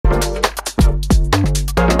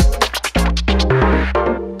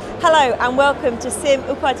Hello and welcome to Sim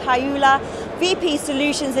Upadhyayula, VP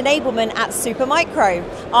Solutions Enablement at Supermicro,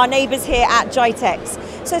 our neighbours here at Gitex.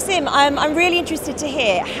 So Sim, I'm really interested to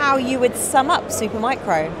hear how you would sum up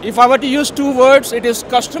Supermicro. If I were to use two words, it is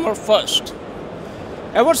customer first.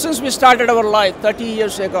 Ever since we started our life 30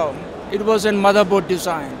 years ago, it was in motherboard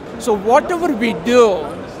design. So whatever we do,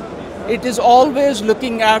 it is always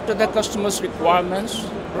looking after the customer's requirements,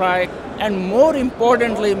 right? And more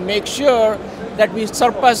importantly, make sure that we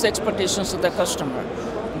surpass the expectations of the customer.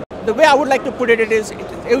 The way I would like to put it is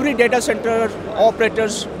every data center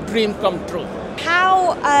operator's dream come true.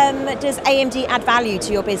 How does AMD add value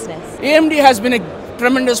to your business? AMD has been a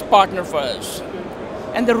tremendous partner for us.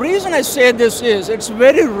 And the reason I say this is it's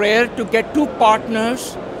very rare to get two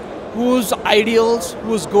partners whose ideals,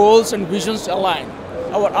 whose goals and visions align.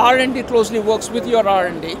 Our R&D closely works with your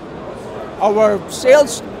R&D. Our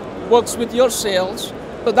sales works with your sales.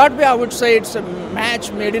 So that way I would say it's a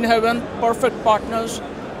match made in heaven, perfect partners,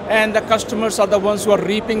 and the customers are the ones who are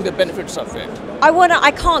reaping the benefits of it.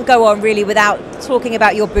 I can't go on really without talking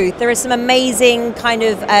about your booth. There are some amazing kind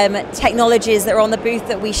of technologies that are on the booth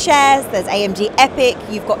that we share. There's AMD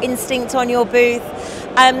EPYC, you've got Instinct on your booth.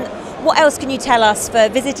 What else can you tell us for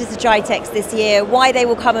visitors to Gitex this year, why they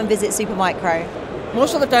will come and visit Supermicro?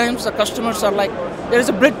 Most of the times the customers are like, there is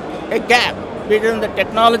a gap between the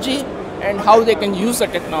technology and how they can use the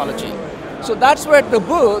technology. So that's where at the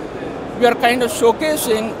booth, we are kind of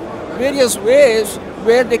showcasing various ways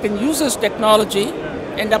where they can use this technology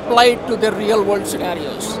and apply it to their real world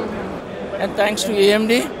scenarios. And thanks to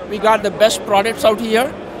AMD, we got the best products out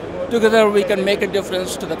here. Together we can make a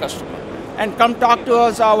difference to the customer. And come talk to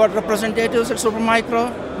us, our representatives at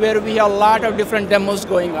Supermicro, where we have a lot of different demos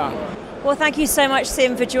going on. Well, thank you so much,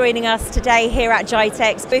 Sim, for joining us today here at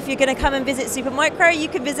Gitex. But if you're going to come and visit Supermicro, you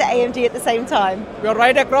can visit AMD at the same time. We're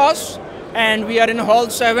right across, and we are in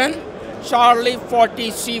Hall 7, Charlie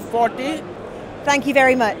 40C40. Thank you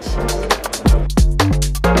very much.